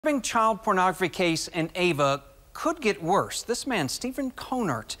Child pornography case in Ava could get worse. This man, Stephen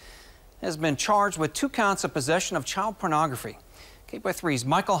Conart, has been charged with 2 counts of possession of child pornography. KBY3's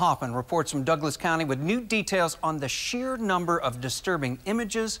Michael Hoffman reports from Douglas County with new details on the sheer number of disturbing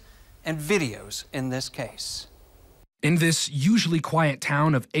images and videos in this case. In this usually quiet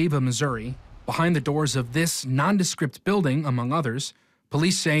town of Ava, Missouri, behind the doors of this nondescript building, among others,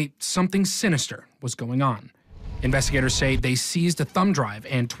 police say something sinister was going on. Investigators say they seized a thumb drive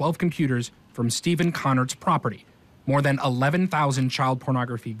and 12 computers from Stephen Conart's property. More than 11,000 child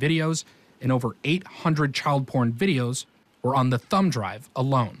pornography videos and over 800 child porn videos were on the thumb drive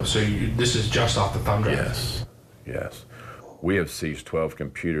alone. So this is just off the thumb drive? Yes, yes. We have seized 12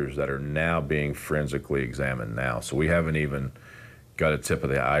 computers that are now being forensically examined now. So we haven't even got a tip of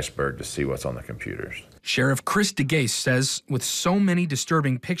the iceberg to see what's on the computers. Sheriff Chris DeGase says with so many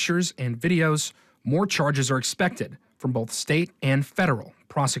disturbing pictures and videos, more charges are expected from both state and federal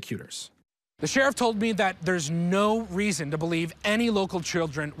prosecutors. The sheriff told me that there's no reason to believe any local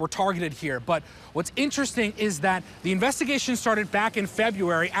children were targeted here. But what's interesting is that the investigation started back in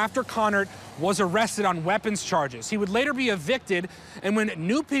February after Conart was arrested on weapons charges. He would later be evicted, and when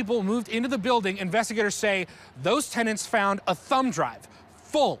new people moved into the building, investigators say those tenants found a thumb drive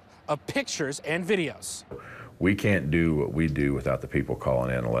full of pictures and videos. We can't do what we do without the people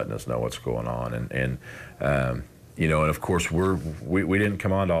calling in and letting us know what's going on. You know, and of course, we didn't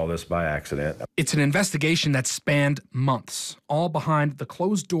come onto all this by accident. It's an investigation that spanned months, all behind the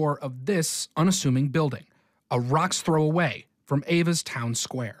closed door of this unassuming building, a rock's throw away from Ava's town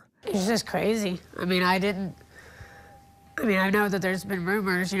square. It's just crazy. I mean, I know that there's been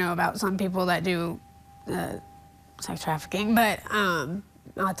rumors, you know, about some people that do sex trafficking, but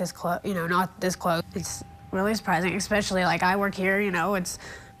not this close, you know, not this close. It's really surprising, especially like I work here, you know, it's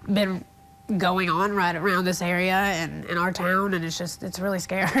been going on right around this area and in our town, and it's really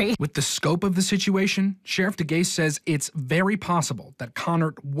scary. With the scope of the situation, Sheriff DeGase says it's very possible that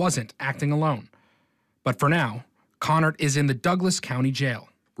Conart wasn't acting alone. But for now, Conart is in the Douglas County Jail.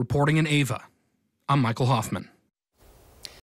 Reporting in Ava, I'm Michael Hoffman.